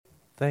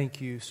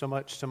Thank you so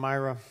much to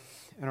Myra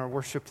and our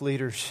worship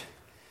leaders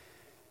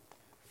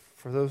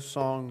for those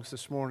songs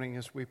this morning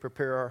as we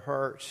prepare our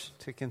hearts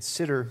to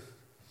consider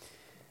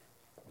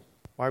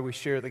why we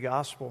share the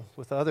gospel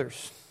with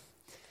others.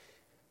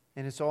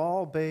 And it's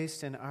all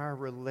based in our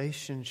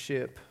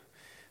relationship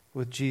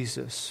with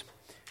Jesus,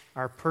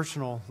 our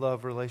personal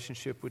love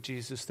relationship with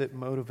Jesus that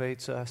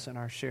motivates us in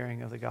our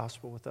sharing of the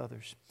gospel with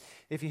others.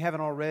 If you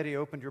haven't already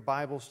opened your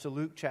Bibles to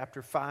Luke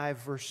chapter 5,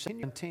 verse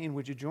 17,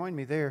 would you join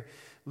me there?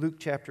 Luke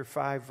chapter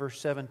 5, verse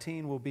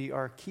 17 will be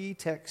our key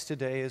text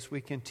today as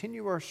we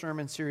continue our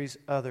sermon series,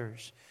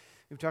 Others.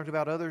 We've talked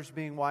about others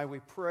being why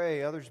we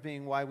pray, others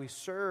being why we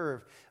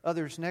serve,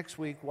 others next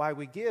week why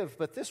we give,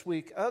 but this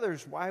week,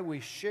 others why we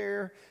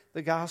share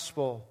the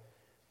gospel.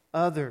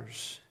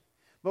 Others.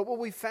 But what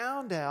we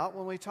found out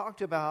when we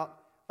talked about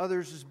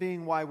others as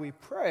being why we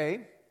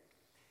pray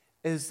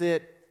is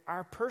that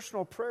our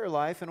personal prayer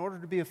life, in order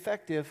to be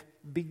effective,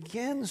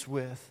 begins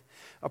with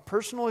a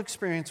personal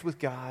experience with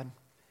God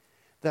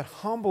that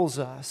humbles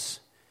us,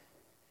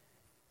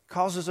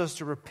 causes us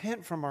to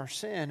repent from our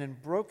sin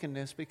and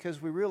brokenness because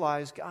we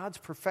realize God's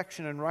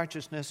perfection and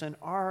righteousness and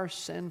our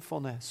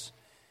sinfulness.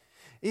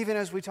 Even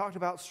as we talked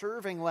about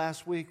serving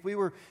last week, we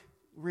were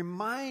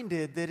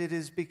reminded that it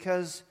is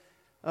because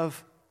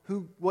of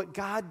what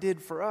God did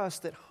for us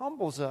that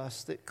humbles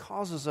us, that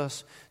causes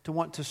us to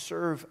want to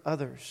serve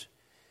others.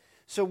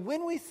 So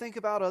when we think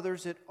about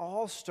others, it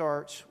all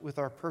starts with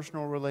our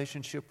personal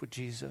relationship with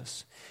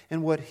Jesus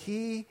and what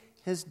He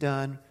has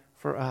done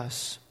for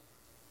us.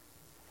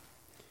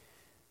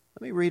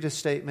 Let me read a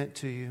statement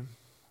to you.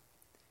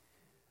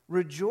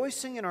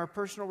 Rejoicing in our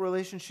personal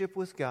relationship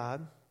with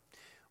God,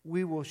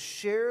 we will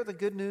share the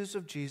good news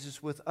of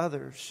Jesus with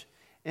others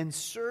and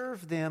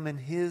serve them in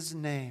His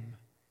name.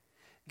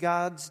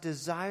 God's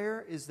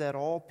desire is that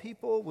all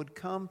people would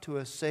come to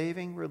a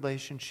saving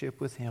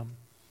relationship with Him.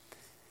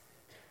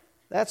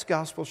 That's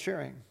gospel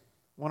sharing,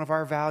 one of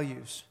our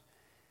values.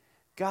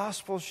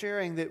 Gospel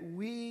sharing, that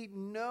we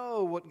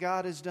know what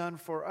God has done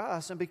for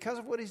us, and because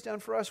of what He's done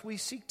for us, we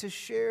seek to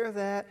share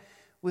that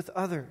with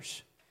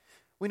others.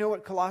 We know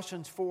what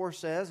Colossians 4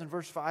 says in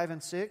verse 5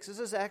 and 6. It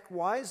says, act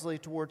wisely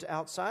towards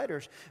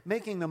outsiders,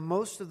 making the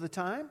most of the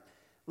time.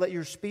 Let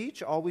your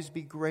speech always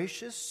be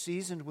gracious,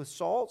 seasoned with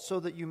salt, so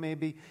that you may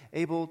be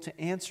able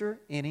to answer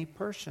any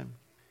person.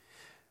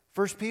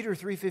 1 Peter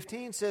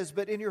 3:15 says,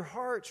 but in your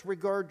hearts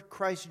regard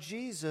Christ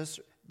Jesus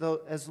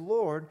as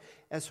Lord,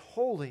 as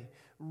holy,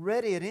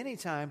 ready at any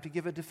time to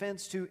give a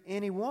defense to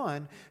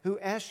anyone who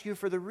asks you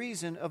for the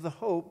reason of the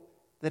hope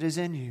that is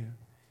in you.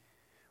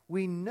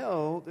 We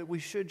know that we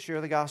should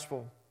share the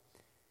gospel,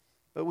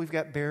 but we've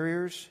got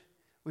barriers,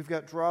 we've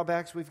got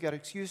drawbacks, we've got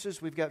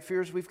excuses, we've got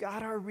fears, we've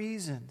got our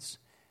reasons.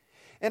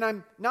 And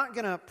I'm not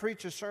going to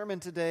preach a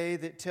sermon today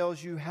that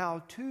tells you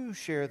how to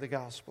share the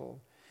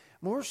gospel.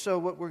 More so,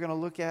 what we're going to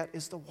look at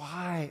is the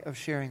why of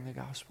sharing the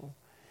gospel.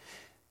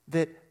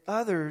 That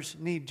others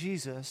need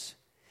Jesus,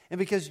 and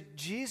because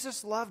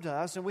Jesus loved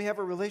us and we have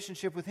a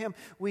relationship with Him,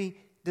 we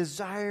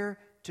desire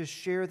to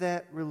share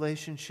that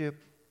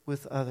relationship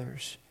with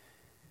others.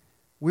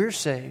 We're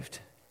saved.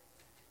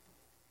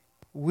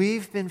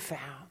 We've been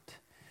found.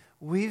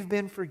 We've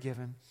been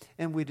forgiven,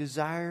 and we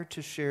desire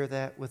to share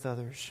that with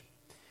others.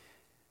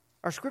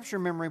 Our scripture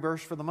memory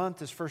verse for the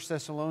month is 1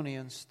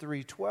 Thessalonians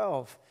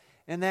 3:12.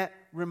 And that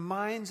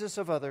reminds us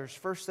of others.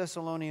 1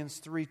 Thessalonians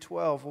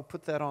 3:12. We'll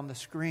put that on the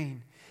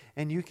screen,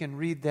 and you can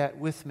read that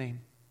with me.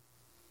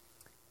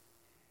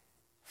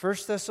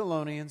 1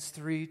 Thessalonians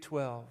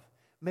 3:12.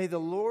 May the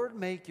Lord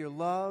make your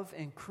love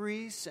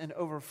increase and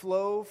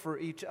overflow for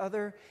each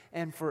other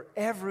and for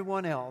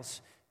everyone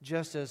else,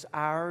 just as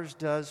ours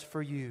does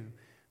for you.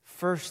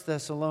 1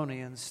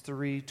 Thessalonians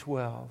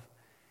 3:12.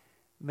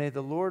 May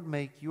the Lord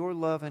make your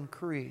love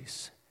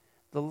increase,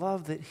 the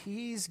love that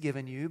He's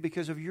given you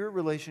because of your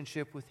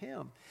relationship with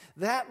Him.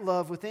 That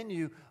love within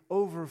you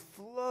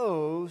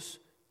overflows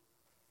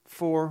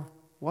for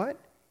what?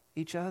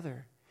 Each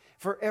other.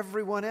 For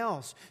everyone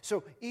else.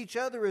 So each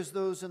other is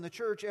those in the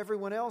church.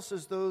 Everyone else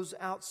is those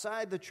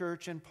outside the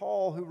church. And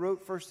Paul, who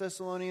wrote 1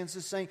 Thessalonians,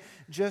 is saying,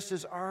 just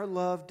as our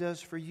love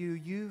does for you,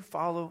 you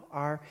follow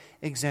our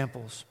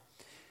examples.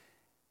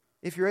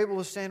 If you're able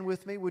to stand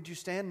with me, would you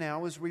stand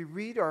now as we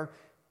read our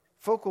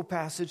focal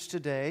passage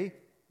today,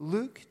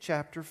 Luke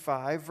chapter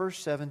 5, verse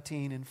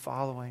 17 and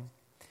following.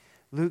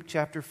 Luke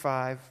chapter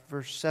 5,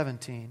 verse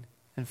 17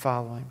 and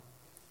following.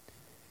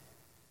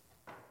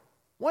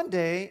 One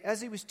day,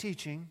 as He was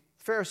teaching,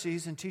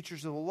 Pharisees and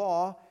teachers of the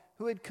law,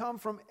 who had come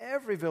from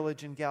every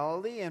village in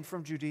Galilee and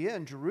from Judea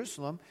and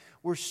Jerusalem,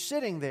 were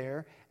sitting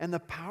there, and the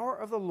power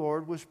of the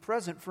Lord was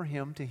present for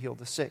Him to heal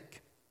the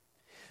sick.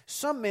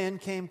 Some men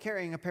came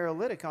carrying a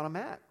paralytic on a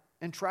mat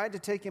and tried to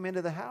take him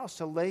into the house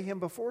to lay him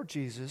before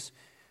Jesus.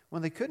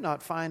 When they could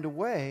not find a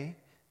way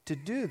to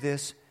do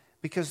this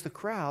because the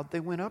crowd,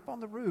 they went up on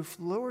the roof,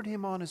 lowered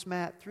him on his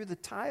mat through the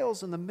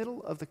tiles in the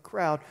middle of the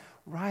crowd,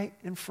 right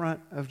in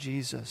front of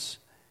Jesus.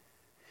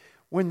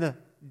 When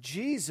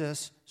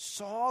Jesus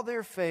saw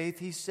their faith,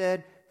 He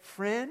said,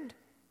 friend,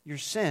 your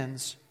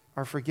sins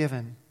are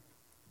forgiven.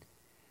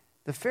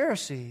 The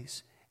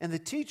Pharisees and the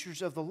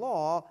teachers of the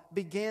law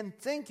began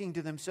thinking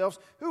to themselves,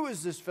 "Who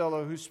is this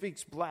fellow who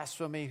speaks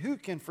blasphemy? Who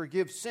can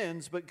forgive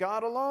sins but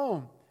God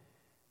alone?"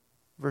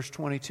 Verse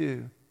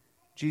 22,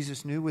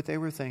 Jesus knew what they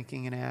were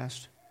thinking and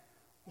asked,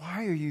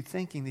 "Why are you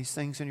thinking these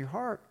things in your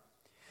heart?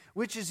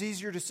 Which is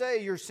easier to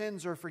say, 'Your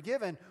sins are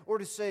forgiven,' or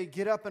to say,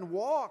 'Get up and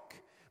walk'?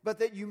 But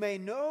that you may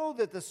know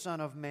that the Son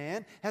of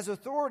Man has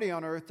authority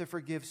on earth to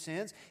forgive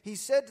sins, he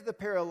said to the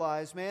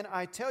paralyzed man,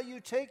 'I tell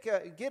you,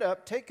 get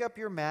up, take up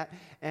your mat,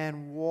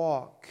 and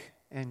walk,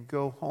 and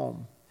go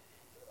home.'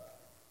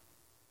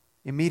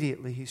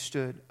 Immediately he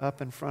stood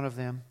up in front of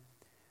them,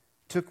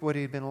 took what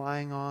he had been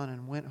lying on,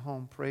 and went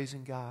home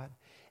praising God.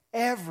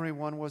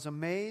 Everyone was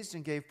amazed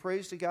and gave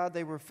praise to God.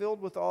 They were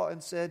filled with awe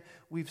and said,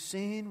 'We've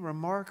seen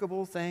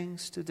remarkable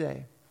things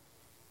today.'"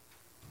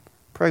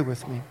 Pray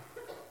with me.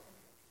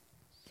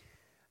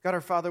 God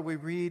our Father, we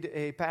read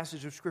a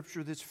passage of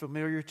Scripture that's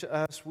familiar to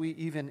us. We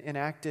even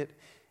enact it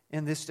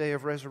in this day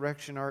of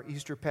resurrection, our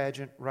Easter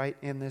pageant, right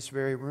in this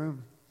very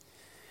room.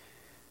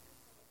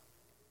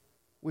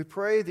 We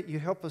pray that you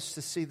help us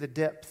to see the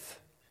depth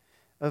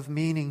of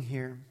meaning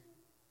here.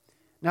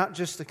 Not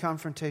just the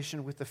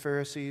confrontation with the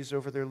Pharisees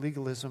over their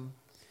legalism,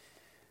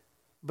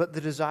 but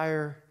the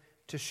desire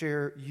to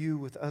share you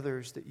with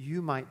others, that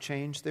you might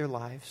change their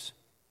lives,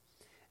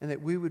 and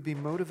that we would be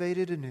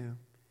motivated anew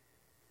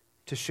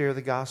to share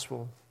the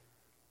gospel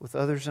with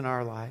others in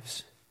our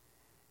lives.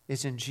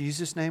 It's in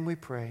Jesus' name we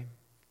pray.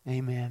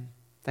 Amen.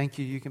 Thank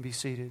you. You can be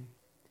seated.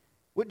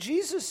 What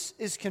Jesus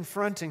is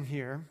confronting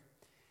here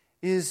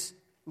is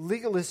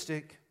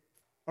legalistic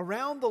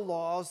around the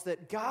laws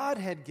that God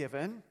had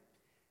given.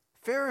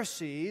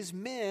 Pharisees,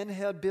 men,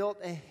 had built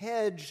a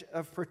hedge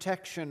of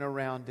protection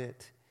around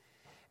it.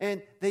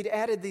 And they'd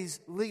added these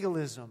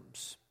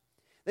legalisms.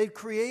 They'd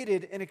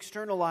created an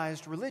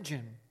externalized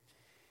religion.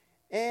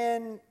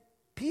 And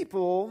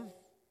people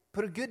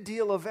put a good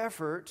deal of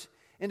effort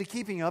into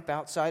keeping up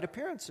outside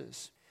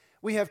appearances.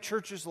 We have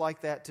churches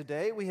like that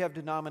today. We have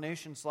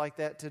denominations like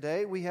that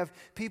today. We have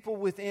people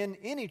within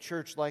any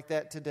church like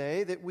that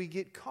today, that we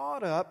get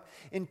caught up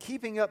in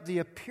keeping up the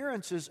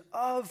appearances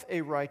of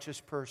a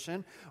righteous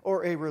person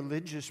or a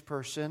religious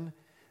person,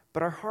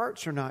 but our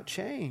hearts are not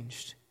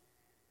changed.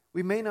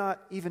 We may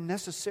not even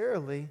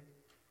necessarily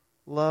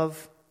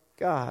love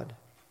God.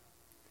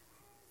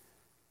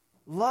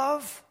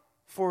 Love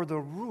for the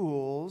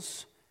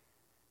rules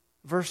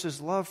versus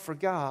love for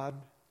God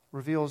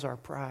reveals our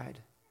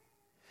pride.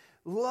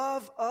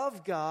 Love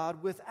of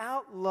God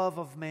without love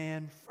of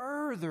man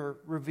further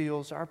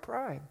reveals our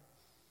pride.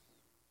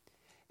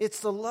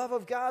 It's the love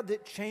of God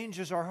that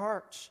changes our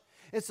hearts.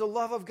 It's the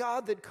love of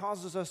God that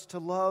causes us to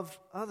love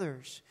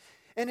others.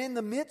 And in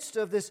the midst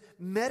of this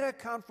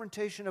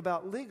meta-confrontation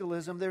about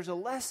legalism, there's a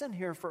lesson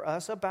here for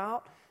us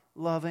about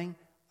loving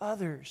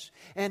others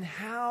and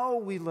how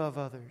we love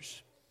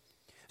others.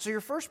 So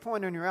your first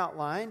point on your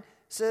outline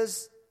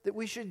says that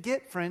we should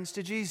get friends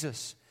to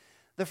Jesus.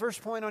 The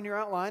first point on your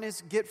outline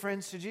is get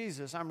friends to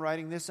Jesus. I'm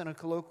writing this in a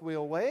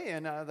colloquial way,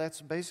 and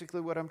that's basically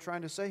what I'm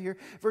trying to say here.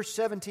 Verse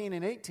 17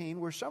 and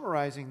 18, we're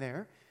summarizing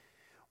there.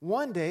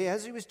 One day,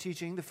 as he was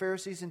teaching, the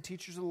Pharisees and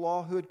teachers of the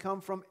law who had come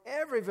from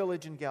every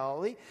village in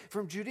Galilee,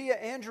 from Judea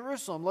and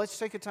Jerusalem. Let's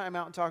take a time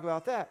out and talk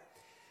about that.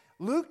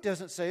 Luke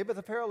doesn't say, but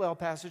the parallel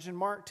passage in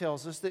Mark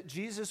tells us that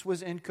Jesus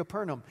was in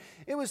Capernaum.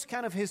 It was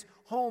kind of his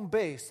home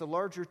base, the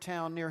larger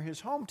town near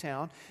his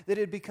hometown, that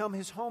had become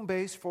his home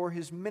base for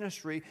his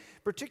ministry,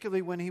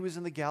 particularly when he was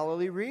in the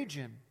Galilee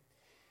region.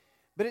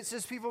 But it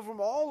says people from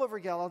all over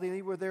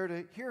Galilee were there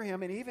to hear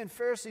him, and even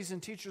Pharisees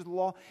and teachers of the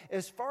law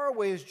as far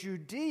away as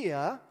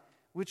Judea,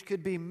 which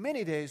could be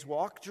many days'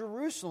 walk,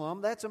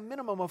 Jerusalem, that's a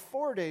minimum of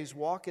 4 days'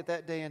 walk at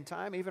that day and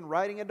time, even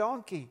riding a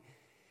donkey.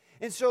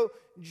 And so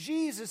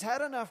Jesus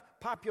had enough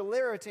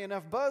popularity,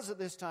 enough buzz at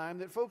this time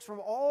that folks from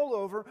all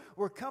over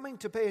were coming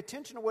to pay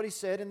attention to what he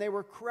said, and they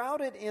were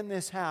crowded in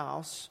this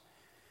house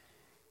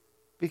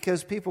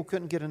because people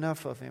couldn't get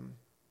enough of him.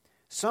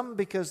 Some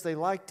because they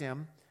liked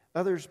him,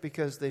 others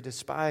because they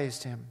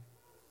despised him.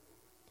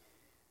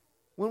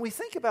 When we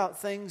think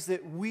about things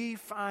that we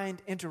find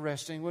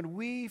interesting, when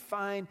we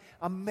find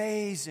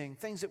amazing,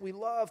 things that we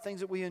love,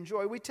 things that we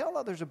enjoy, we tell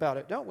others about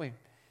it, don't we?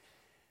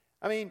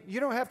 I mean, you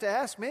don't have to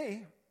ask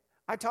me.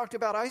 I talked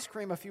about ice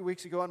cream a few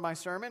weeks ago in my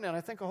sermon, and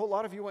I think a whole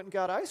lot of you went and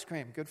got ice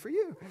cream. Good for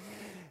you.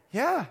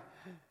 Yeah.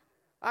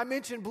 I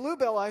mentioned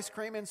Bluebell ice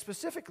cream, and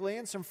specifically,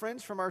 and some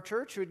friends from our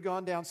church who had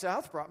gone down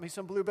south brought me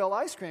some Bluebell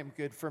ice cream.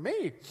 Good for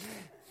me.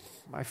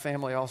 My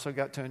family also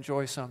got to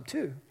enjoy some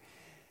too.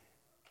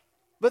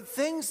 But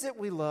things that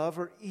we love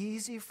are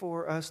easy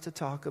for us to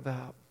talk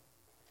about.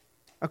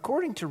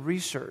 According to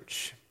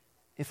research,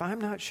 if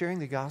I'm not sharing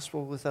the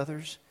gospel with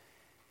others,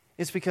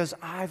 it's because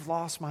I've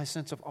lost my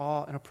sense of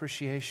awe and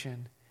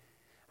appreciation.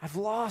 I've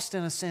lost,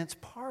 in a sense,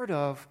 part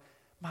of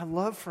my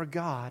love for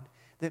God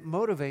that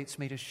motivates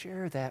me to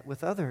share that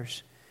with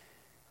others.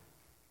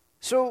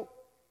 So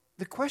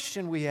the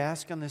question we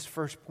ask on this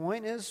first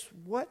point is,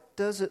 what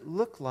does it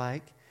look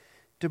like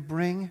to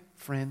bring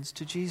friends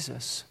to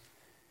Jesus?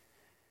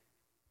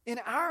 In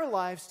our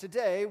lives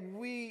today,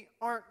 we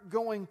aren't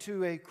going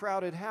to a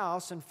crowded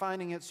house and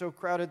finding it so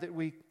crowded that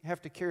we have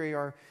to carry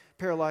our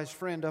paralyzed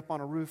friend up on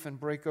a roof and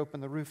break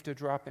open the roof to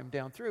drop him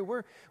down through.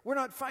 We're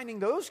not finding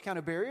those kind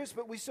of barriers,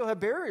 but we still have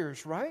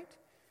barriers, right?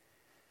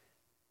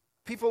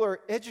 People are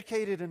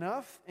educated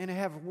enough and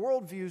have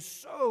worldviews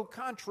so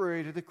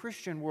contrary to the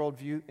Christian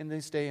worldview in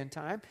this day and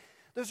time.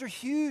 Those are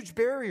huge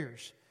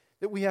barriers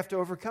that we have to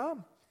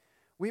overcome.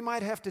 We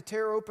might have to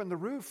tear open the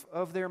roof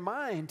of their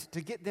mind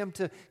to get them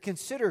to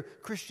consider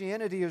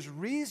Christianity as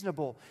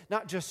reasonable,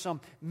 not just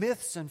some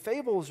myths and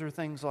fables or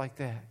things like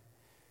that.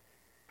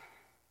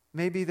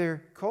 Maybe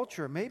their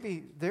culture,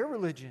 maybe their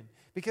religion.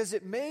 Because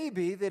it may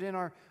be that in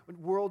our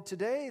world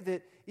today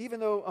that even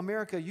though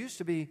America used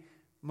to be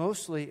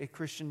mostly a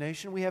Christian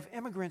nation, we have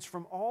immigrants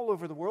from all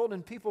over the world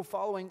and people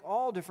following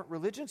all different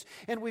religions,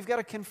 and we've got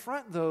to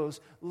confront those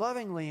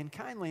lovingly and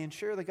kindly and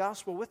share the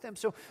gospel with them.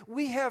 So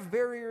we have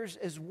barriers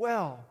as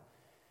well,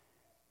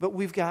 but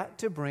we've got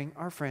to bring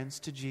our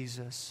friends to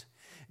Jesus.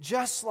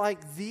 Just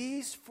like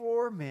these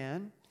 4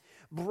 men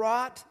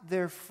brought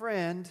their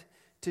friend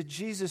to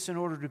Jesus in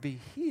order to be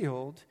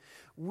healed,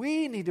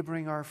 we need to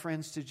bring our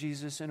friends to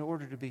Jesus in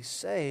order to be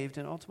saved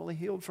and ultimately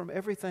healed from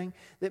everything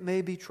that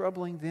may be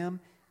troubling them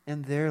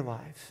in their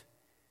life.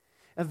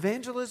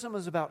 Evangelism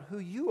is about who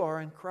you are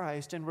in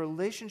Christ in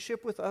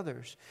relationship with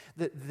others,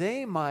 that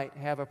they might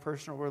have a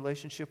personal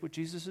relationship with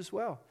Jesus as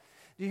well.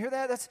 Do you hear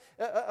that? That's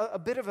a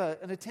bit of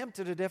an attempt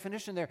at a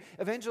definition there.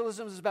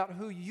 Evangelism is about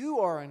who you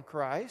are in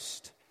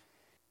Christ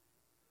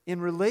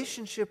in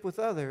relationship with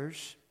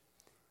others,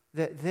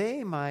 that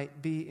they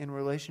might be in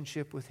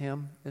relationship with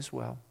Him as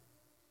well.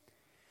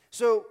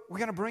 So we're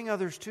going to bring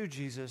others to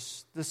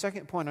Jesus. The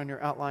second point on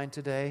your outline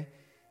today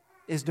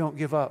is don't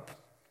give up.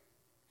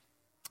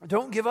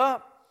 Don't give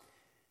up.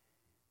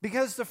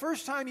 Because the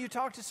first time you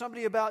talk to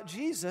somebody about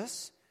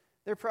Jesus,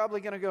 they're probably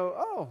going to go,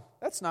 oh,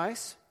 that's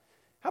nice.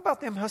 How about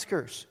them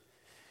Huskers?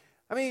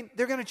 I mean,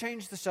 they're going to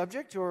change the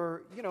subject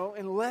or,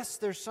 unless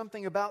there's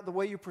something about the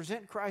way you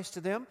present Christ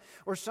to them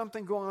or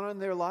something going on in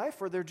their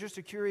life or they're just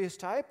a curious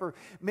type or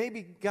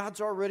maybe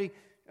God's already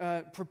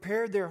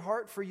prepared their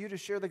heart for you to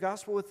share the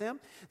gospel with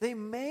them. They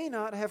may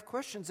not have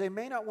questions. They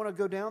may not want to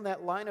go down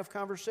that line of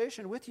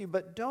conversation with you,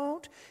 but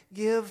don't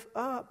give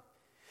up.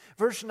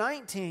 Verse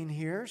 19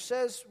 here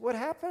says what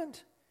happened.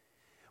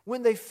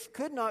 When they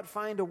could not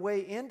find a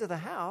way into the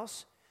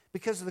house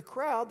because of the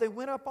crowd, they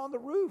went up on the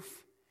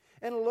roof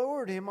and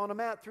lowered him on a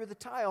mat through the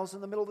tiles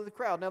in the middle of the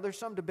crowd. Now, there's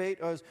some debate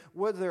as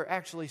whether they're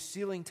actually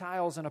ceiling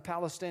tiles in a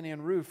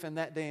Palestinian roof in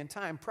that day and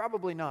time.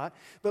 Probably not.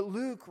 But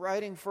Luke,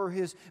 writing for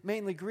his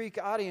mainly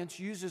Greek audience,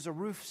 uses a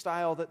roof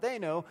style that they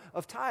know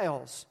of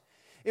tiles.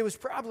 It was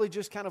probably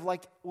just kind of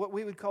like what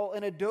we would call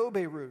an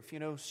adobe roof,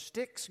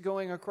 sticks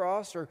going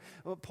across or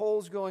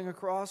poles going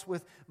across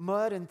with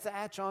mud and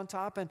thatch on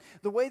top. And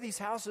the way these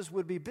houses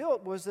would be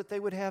built was that they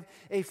would have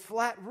a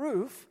flat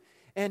roof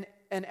and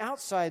an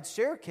outside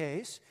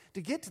staircase to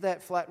get to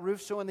that flat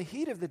roof. So in the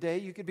heat of the day,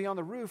 you could be on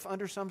the roof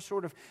under some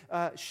sort of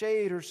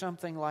shade or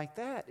something like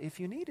that if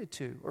you needed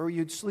to, or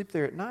you'd sleep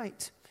there at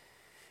night.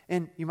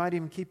 And you might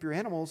even keep your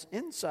animals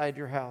inside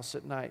your house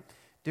at night.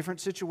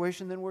 Different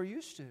situation than we're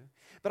used to.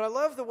 But I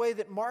love the way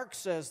that Mark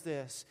says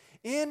this.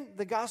 In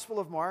the Gospel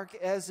of Mark,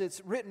 as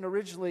it's written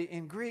originally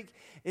in Greek,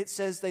 it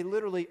says they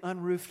literally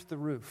unroofed the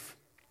roof.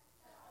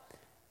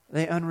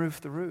 They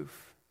unroofed the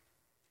roof.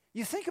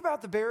 You think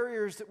about the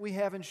barriers that we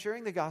have in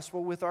sharing the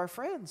gospel with our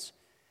friends.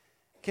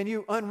 Can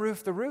you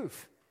unroof the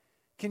roof?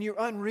 Can you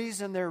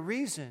unreason their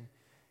reason?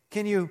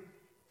 Can you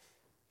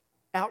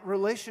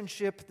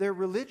out-relationship their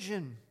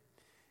religion?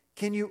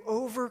 Can you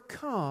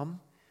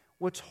overcome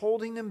what's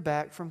holding them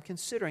back from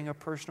considering a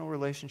personal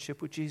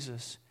relationship with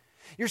Jesus?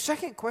 Your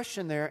second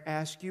question there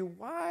asks you,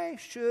 why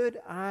should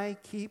I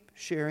keep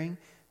sharing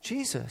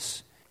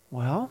Jesus?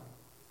 Well,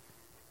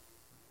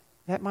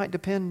 that might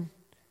depend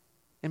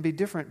and be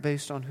different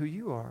based on who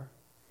you are.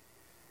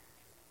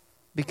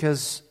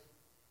 Because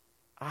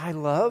I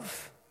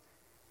love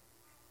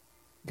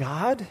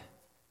God,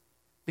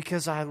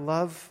 because I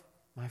love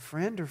my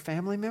friend or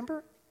family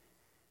member,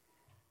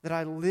 that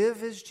I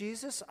live as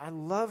Jesus, I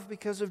love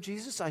because of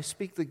Jesus, I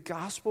speak the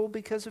gospel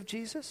because of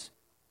Jesus,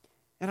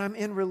 and I'm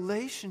in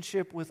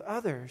relationship with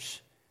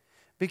others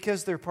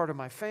because they're part of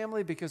my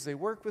family, because they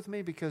work with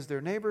me, because they're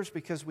neighbors,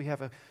 because we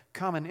have a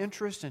common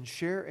interest and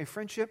share a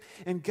friendship.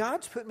 And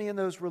God's put me in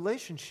those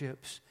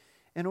relationships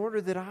in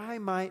order that I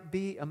might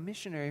be a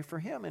missionary for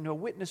Him and a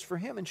witness for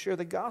Him and share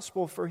the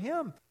gospel for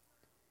Him.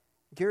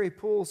 Gary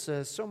Poole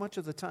says, so much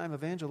of the time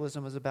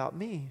evangelism is about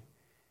me.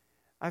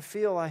 I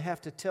feel I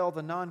have to tell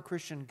the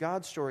non-Christian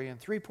God story in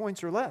 3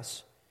 points or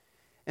less.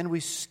 And we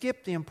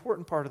skip the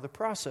important part of the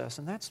process,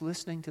 and that's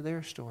listening to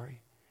their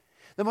story.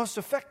 The most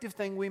effective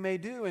thing we may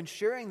do in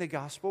sharing the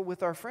gospel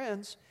with our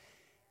friends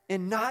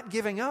and not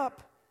giving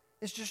up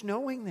is just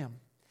knowing them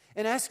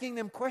and asking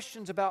them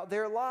questions about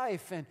their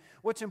life and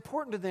what's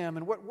important to them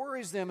and what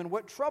worries them and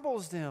what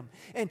troubles them,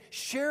 and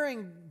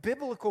sharing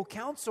biblical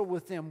counsel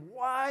with them,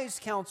 wise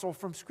counsel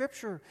from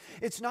Scripture.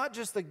 It's not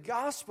just the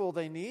gospel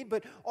they need,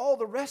 but all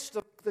the rest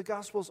of the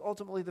gospel is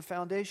ultimately the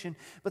foundation,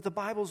 but the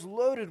Bible's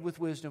loaded with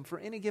wisdom for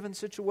any given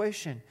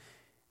situation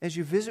as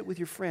you visit with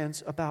your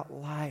friends about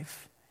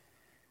life.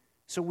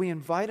 So we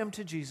invite them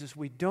to Jesus.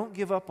 We don't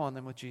give up on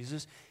them with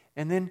Jesus.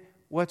 And then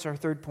what's our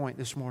third point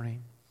this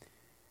morning?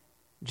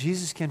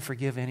 Jesus can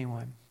forgive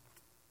anyone.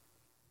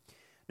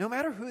 No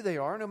matter who they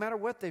are, no matter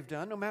what they've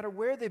done, no matter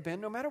where they've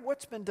been, no matter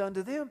what's been done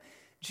to them,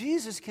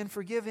 Jesus can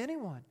forgive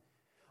anyone.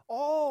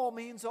 All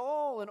means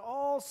all, and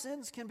all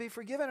sins can be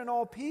forgiven, and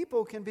all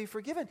people can be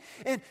forgiven.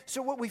 And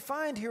so what we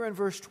find here in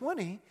verse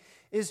 20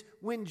 is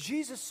when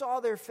Jesus saw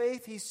their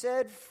faith, He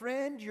said,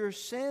 "Friend, your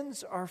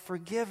sins are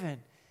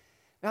forgiven."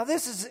 Now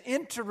this is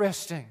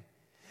interesting.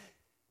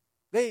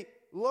 They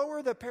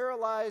lower the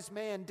paralyzed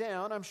man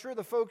down. I'm sure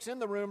the folks in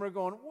the room are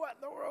going, "What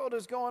in the world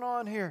is going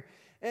on here?"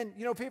 And,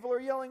 people are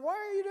yelling, "Why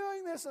are you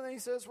doing this?" And then He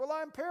says, "Well,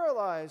 I'm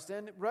paralyzed."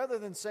 And rather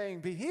than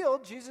saying, "Be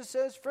healed," Jesus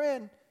says,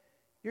 "Friend,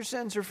 your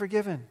sins are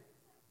forgiven."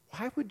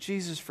 Why would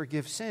Jesus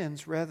forgive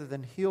sins rather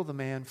than heal the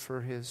man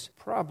for his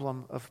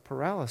problem of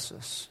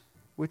paralysis?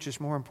 Which is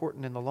more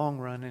important in the long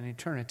run in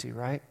eternity,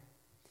 right?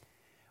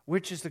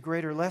 Which is the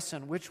greater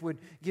lesson? Which would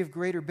give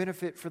greater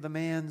benefit for the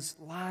man's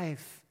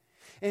life?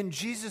 And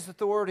Jesus'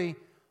 authority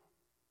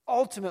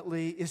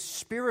ultimately is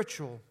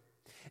spiritual.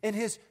 And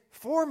His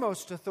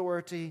foremost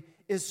authority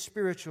is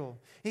spiritual.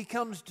 He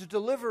comes to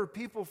deliver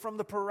people from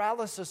the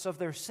paralysis of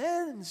their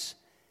sins,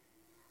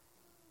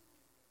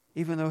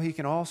 even though He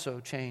can also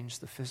change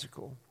the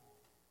physical.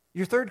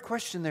 Your third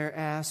question there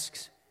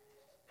asks,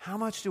 how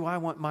much do I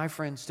want my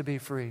friends to be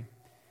free?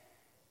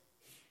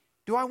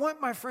 Do I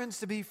want my friends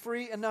to be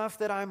free enough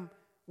that I'm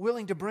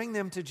willing to bring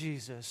them to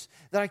Jesus,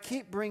 that I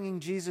keep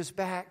bringing Jesus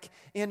back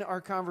in our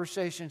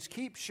conversations,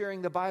 keep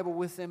sharing the Bible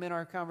with them in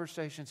our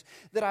conversations,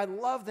 that I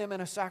love them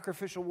in a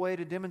sacrificial way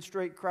to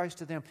demonstrate Christ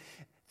to them?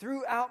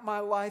 Throughout my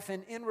life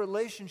and in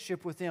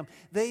relationship with them,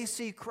 they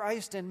see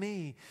Christ in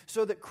me,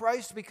 so that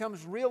Christ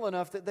becomes real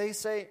enough that they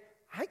say,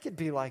 "I could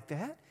be like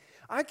that.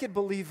 I could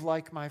believe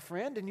like my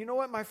friend." And you know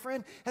what? My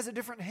friend has a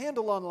different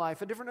handle on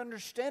life, a different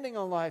understanding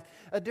on life,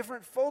 a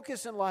different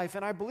focus in life,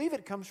 and I believe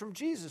it comes from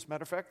Jesus.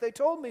 Matter of fact, they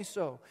told me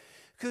so.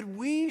 Could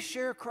we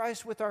share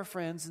Christ with our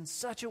friends in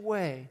such a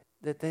way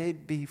that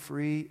they'd be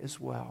free as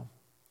well?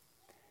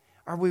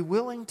 Are we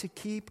willing to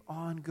keep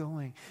on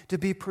going, to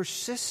be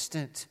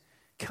persistent,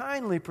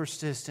 kindly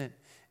persistent,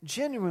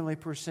 genuinely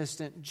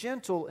persistent,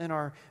 gentle in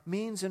our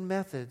means and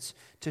methods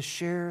to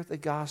share the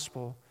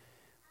gospel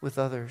with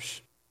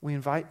others? We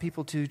invite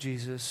people to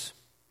Jesus.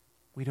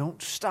 We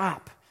don't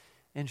stop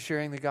in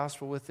sharing the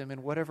gospel with them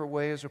in whatever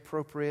way is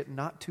appropriate,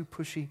 not too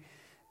pushy,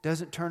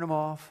 doesn't turn them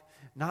off,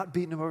 not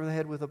beating them over the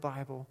head with a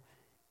Bible.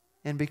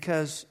 And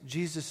because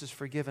Jesus has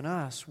forgiven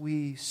us,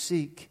 we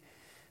seek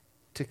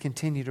to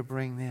continue to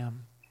bring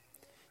them.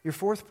 Your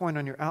fourth point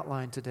on your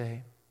outline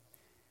today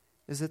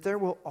is that there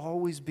will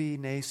always be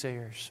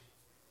naysayers.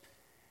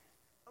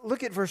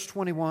 Look at verse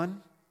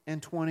 21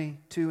 and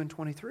 22 and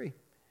 23.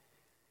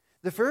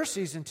 The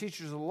Pharisees and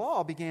teachers of the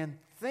law began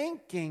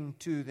thinking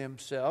to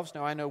themselves.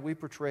 Now, I know we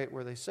portray it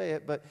where they say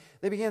it, but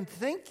they began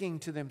thinking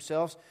to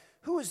themselves,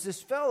 "Who is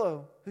this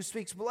fellow who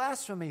speaks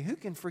blasphemy? Who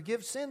can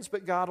forgive sins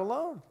but God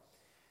alone?"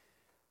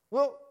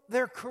 Well,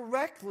 they're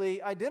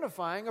correctly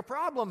identifying a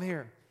problem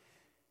here.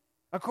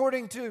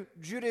 According to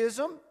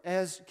Judaism,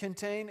 as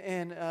contained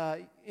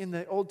in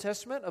the Old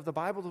Testament of the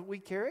Bible that we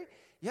carry,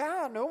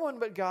 no one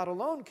but God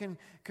alone can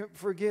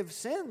forgive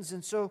sins.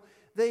 And so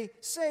they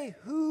say,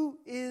 "Who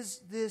is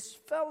this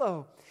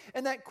fellow?"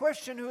 And that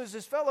question, "Who is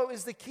this fellow?"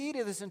 is the key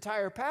to this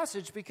entire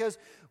passage, because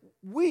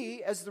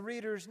we, as the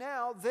readers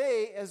now,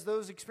 they, as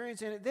those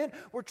experiencing it then,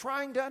 were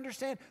trying to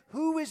understand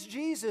who is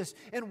Jesus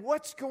and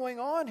what's going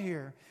on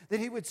here, that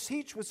He would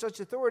teach with such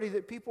authority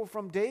that people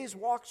from days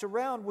walks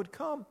around would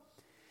come.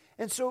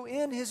 And so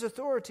in His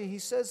authority, He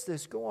says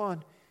this. Go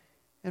on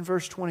in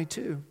verse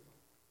 22.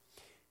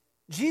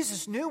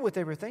 Jesus knew what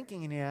they were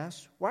thinking, and He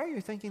asked, "Why are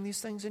you thinking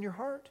these things in your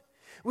heart?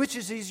 Which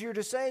is easier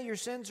to say, 'Your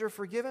sins are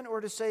forgiven,'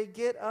 or to say,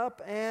 'Get up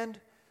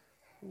and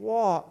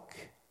walk'?"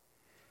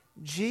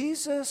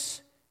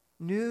 Jesus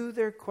knew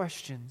their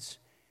questions,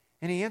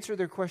 and He answered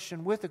their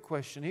question with a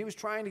question. He was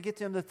trying to get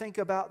them to think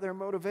about their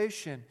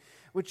motivation,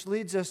 which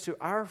leads us to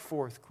our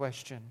fourth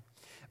question.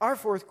 Our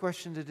fourth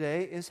question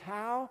today is,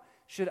 how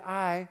should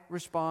I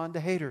respond to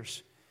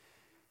haters?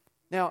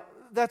 Now,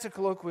 that's a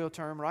colloquial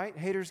term, right?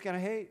 Haters gonna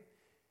hate.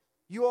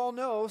 You all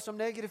know some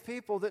negative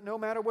people that no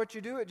matter what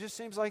you do, it just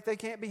seems like they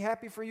can't be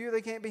happy for you,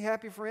 they can't be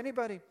happy for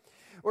anybody.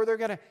 Or they're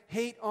going to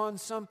hate on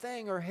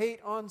something or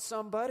hate on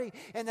somebody.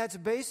 And that's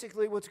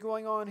basically what's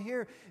going on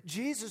here.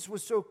 Jesus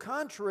was so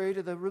contrary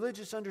to the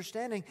religious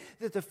understanding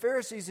that the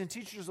Pharisees and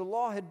teachers of the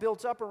law had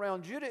built up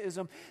around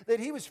Judaism that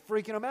He was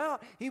freaking them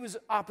out. He was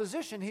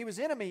opposition. He was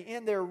enemy.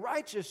 In their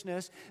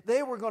righteousness,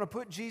 they were going to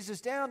put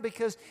Jesus down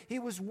because He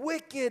was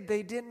wicked.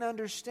 They didn't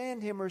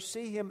understand Him or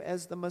see Him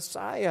as the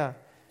Messiah.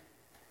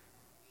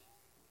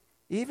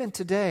 Even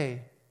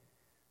today,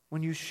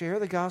 when you share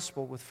the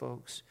gospel with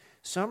folks,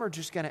 some are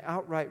just going to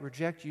outright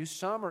reject you.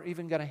 Some are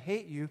even going to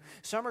hate you.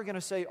 Some are going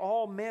to say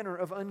all manner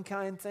of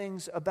unkind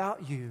things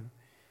about you.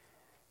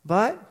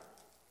 But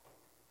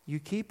you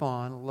keep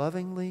on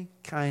lovingly,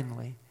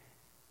 kindly.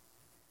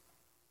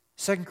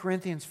 2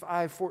 Corinthians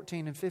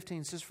 5:14 and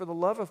 15 says, "For the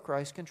love of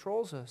Christ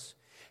controls us.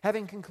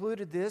 Having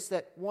concluded this,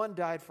 that one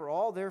died for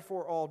all,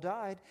 therefore all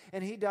died,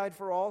 and he died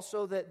for all,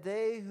 so that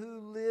they who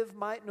live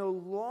might no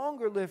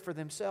longer live for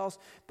themselves,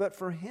 but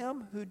for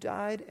him who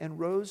died and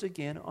rose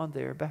again on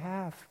their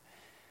behalf."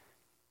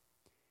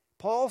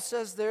 Paul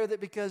says there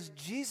that because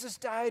Jesus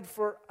died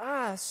for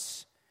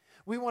us,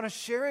 we want to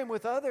share him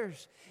with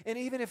others. And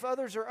even if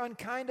others are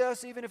unkind to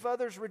us, even if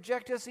others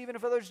reject us, even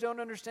if others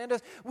don't understand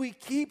us, we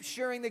keep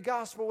sharing the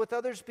gospel with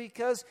others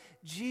because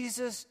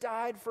Jesus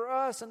died for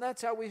us. And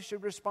that's how we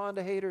should respond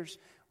to haters,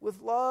 with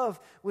love,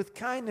 with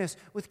kindness,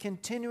 with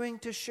continuing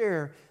to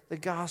share the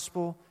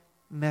gospel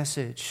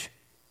message.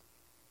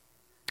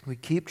 We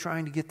keep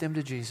trying to get them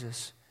to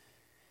Jesus.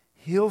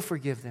 He'll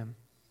forgive them,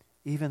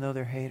 even though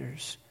they're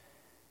haters.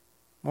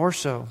 More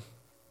so,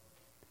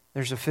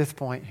 there's a fifth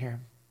point here.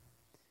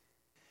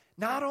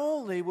 Not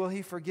only will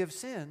he forgive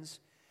sins,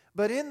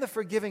 but in the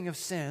forgiving of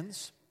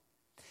sins,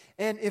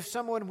 and if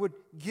someone would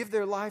give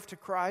their life to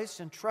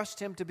Christ and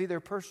trust him to be their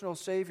personal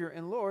Savior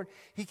and Lord,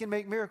 he can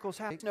make miracles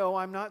happen. No,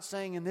 I'm not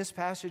saying in this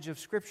passage of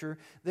Scripture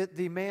that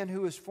the man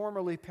who was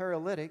formerly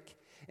paralytic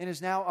and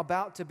is now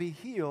about to be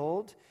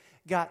healed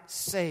got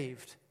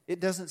saved. It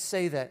doesn't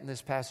say that in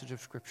this passage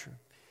of Scripture.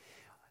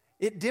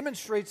 It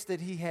demonstrates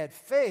that he had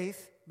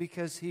faith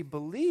because he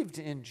believed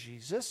in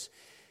Jesus,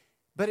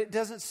 but it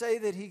doesn't say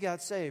that he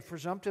got saved.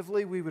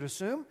 Presumptively, we would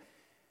assume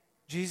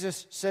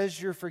Jesus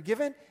says you're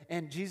forgiven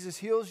and Jesus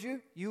heals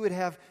you. You would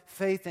have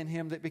faith in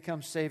him that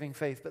becomes saving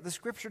faith. But the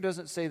Scripture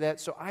doesn't say that,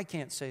 so I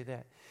can't say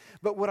that.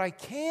 But what I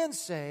can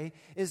say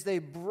is they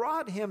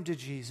brought him to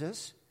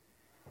Jesus.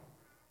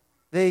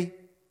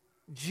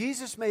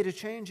 Jesus made a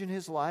change in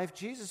his life.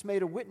 Jesus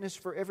made a witness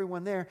for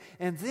everyone there.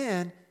 And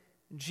then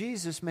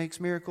Jesus makes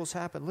miracles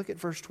happen. Look at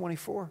verse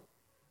 24.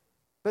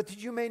 "But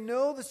that you may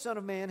know the Son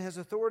of Man has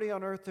authority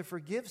on earth to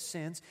forgive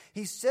sins,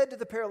 he said to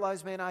the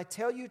paralyzed man, I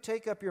tell you,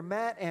 take up your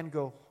mat and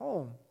go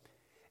home.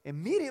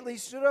 Immediately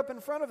stood up in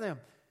front of them,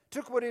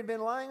 took what he had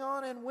been lying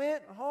on and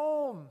went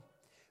home,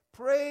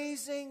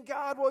 praising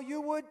God." Well,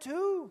 you would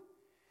too.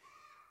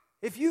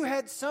 If you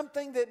had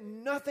something that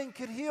nothing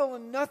could heal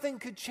and nothing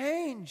could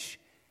change.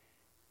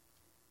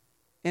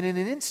 And in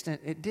an instant,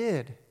 it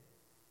did.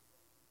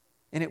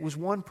 And it was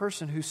one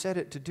person who said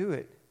it to do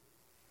it.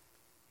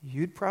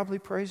 You'd probably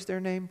praise their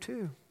name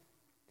too.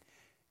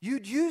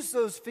 You'd use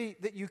those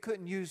feet that you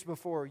couldn't use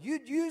before.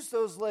 You'd use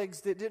those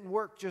legs that didn't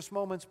work just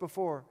moments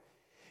before.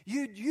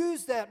 You'd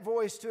use that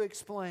voice to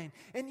explain.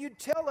 And you'd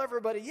tell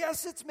everybody,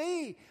 yes, it's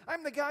me.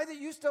 I'm the guy that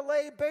used to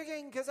lay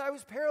begging because I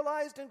was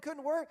paralyzed and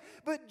couldn't work.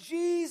 But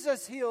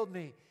Jesus healed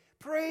me.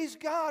 Praise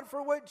God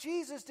for what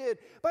Jesus did.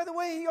 By the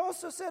way, he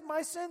also said,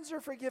 my sins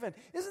are forgiven.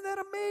 Isn't that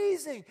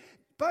amazing?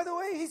 By the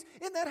way, he's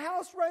in that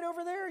house right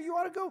over there. You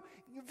ought to go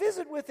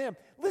visit with him.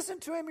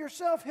 Listen to him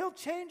yourself. He'll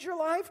change your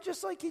life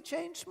just like he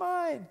changed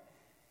mine.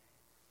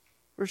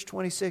 Verse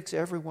 26,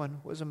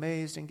 everyone was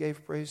amazed and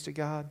gave praise to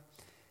God.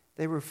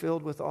 They were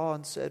filled with awe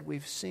and said,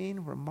 we've seen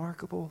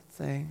remarkable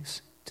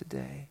things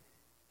today.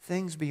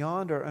 Things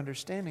beyond our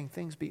understanding,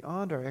 things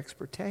beyond our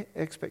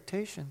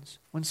expectations.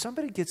 When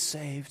somebody gets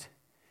saved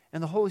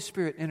and the Holy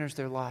Spirit enters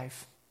their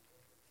life,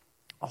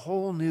 a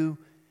whole new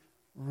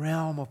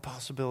realm of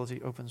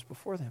possibility opens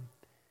before them.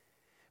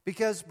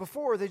 Because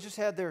before they just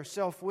had their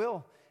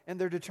self-will and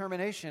their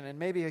determination and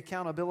maybe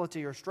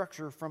accountability or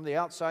structure from the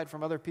outside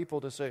from other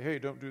people to say, hey,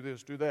 don't do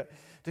this, do that,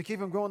 to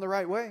keep them going the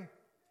right way.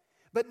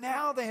 But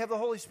now they have the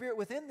Holy Spirit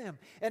within them.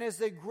 And as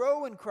they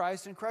grow in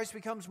Christ and Christ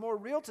becomes more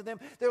real to them,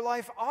 their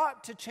life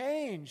ought to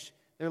change.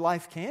 Their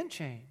life can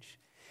change.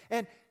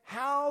 And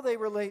how they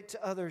relate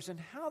to others and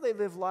how they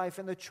live life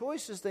and the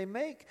choices they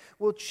make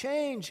will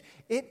change.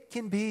 It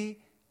can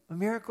be a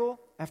miracle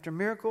after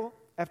miracle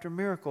after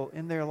miracle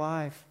in their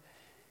life.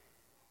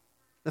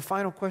 The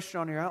final question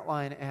on your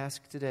outline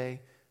asks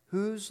today,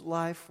 whose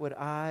life would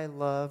I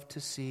love to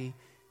see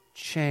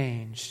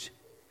changed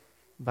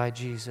by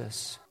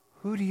Jesus?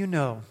 Who do you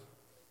know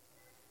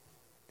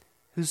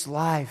whose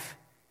life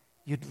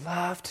you'd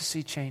love to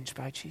see changed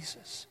by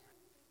Jesus?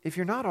 If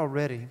you're not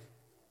already,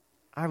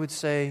 I would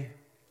say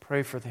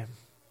pray for them.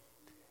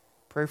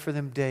 Pray for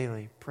them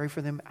daily. Pray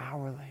for them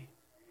hourly.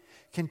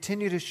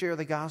 Continue to share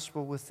the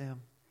gospel with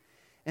them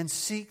and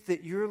seek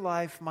that your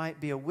life might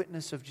be a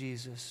witness of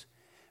Jesus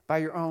by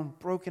your own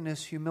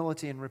brokenness,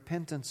 humility, and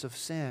repentance of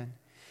sin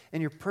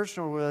and your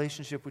personal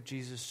relationship with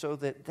Jesus so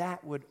that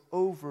that would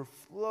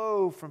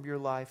overflow from your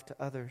life to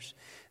others,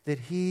 that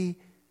He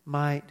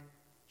might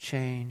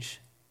change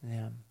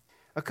them.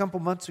 A couple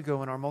months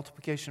ago in our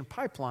multiplication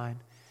pipeline,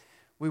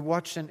 we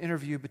watched an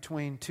interview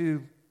between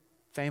two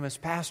famous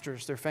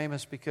pastors. They're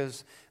famous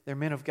because they're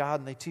men of God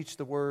and they teach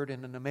the Word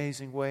in an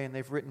amazing way, and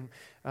they've written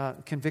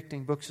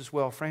convicting books as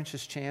well,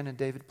 Francis Chan and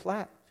David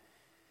Platt.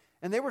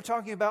 And they were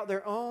talking about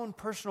their own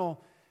personal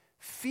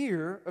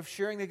fear of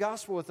sharing the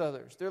gospel with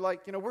others. They're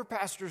like, we're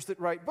pastors that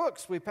write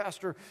books. We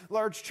pastor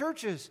large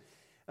churches.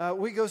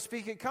 We go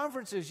speak at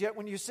conferences, yet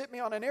when you sit me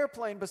on an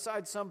airplane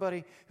beside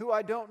somebody who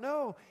I don't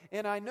know,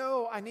 and I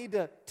know I need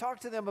to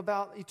talk to them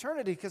about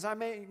eternity because I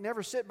may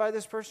never sit by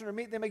this person or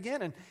meet them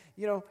again. And,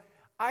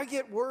 I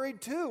get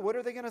worried too. What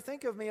are they going to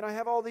think of me? And I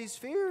have all these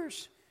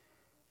fears.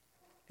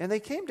 And they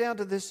came down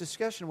to this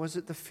discussion. Was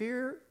it the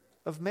fear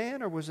of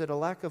man or was it a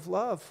lack of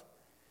love?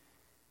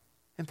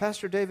 And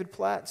Pastor David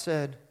Platt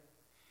said,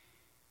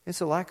 it's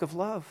a lack of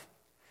love.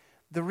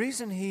 The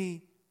reason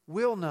he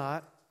will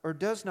not or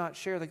does not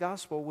share the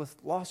gospel with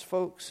lost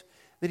folks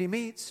that he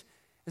meets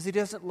is he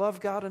doesn't love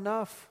God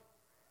enough.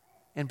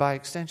 And by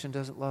extension,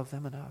 doesn't love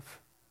them enough.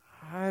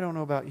 I don't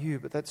know about you,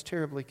 but that's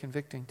terribly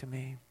convicting to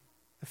me.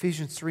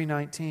 Ephesians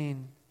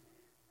 3:19,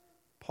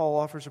 Paul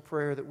offers a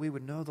prayer that we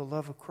would know the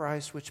love of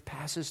Christ which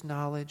passes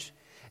knowledge,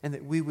 and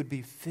that we would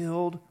be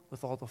filled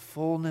with all the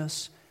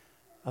fullness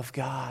of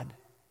God.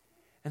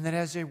 And that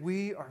as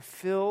we are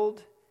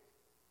filled,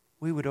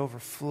 we would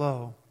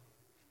overflow.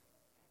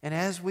 And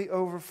as we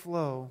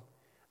overflow,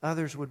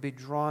 others would be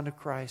drawn to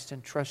Christ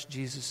and trust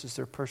Jesus as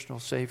their personal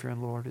Savior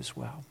and Lord as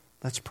well.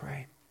 Let's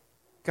pray.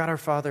 God our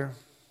Father,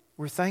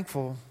 we're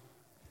thankful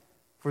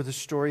for the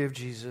story of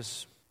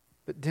Jesus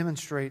that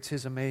demonstrates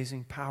His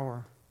amazing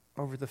power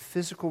over the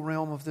physical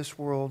realm of this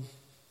world,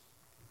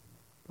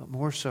 but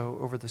more so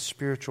over the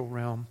spiritual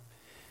realm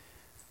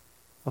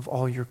of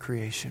all your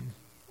creation.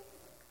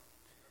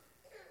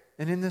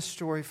 And in this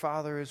story,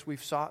 Father, as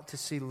we've sought to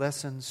see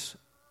lessons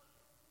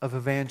of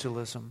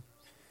evangelism,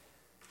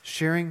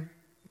 sharing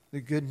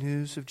the good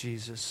news of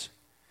Jesus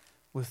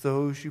with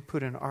those you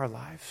put in our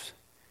lives,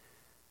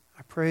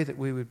 I pray that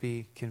we would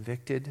be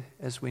convicted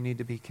as we need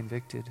to be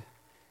convicted,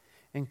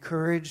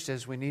 encouraged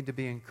as we need to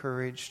be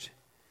encouraged,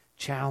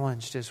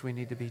 challenged as we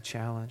need to be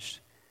challenged,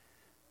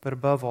 but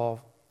above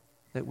all,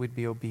 that we'd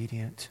be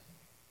obedient.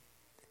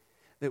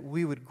 That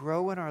we would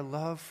grow in our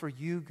love for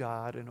you,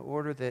 God, in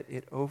order that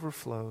it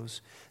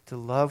overflows to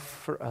love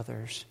for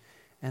others,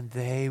 and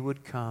they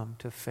would come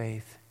to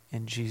faith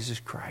in Jesus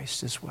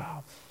Christ as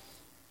well.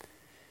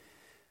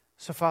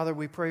 So, Father,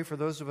 we pray for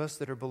those of us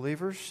that are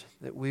believers,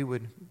 that we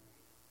would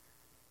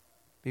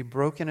be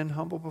broken and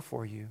humble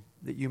before you,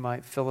 that you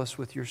might fill us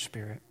with your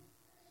Spirit.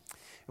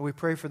 And we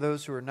pray for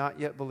those who are not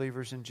yet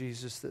believers in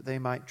Jesus, that they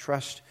might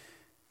trust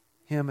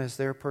Him as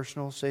their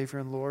personal Savior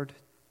and Lord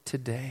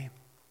today.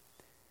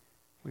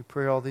 We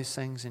pray all these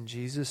things in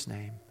Jesus'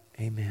 name.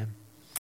 Amen.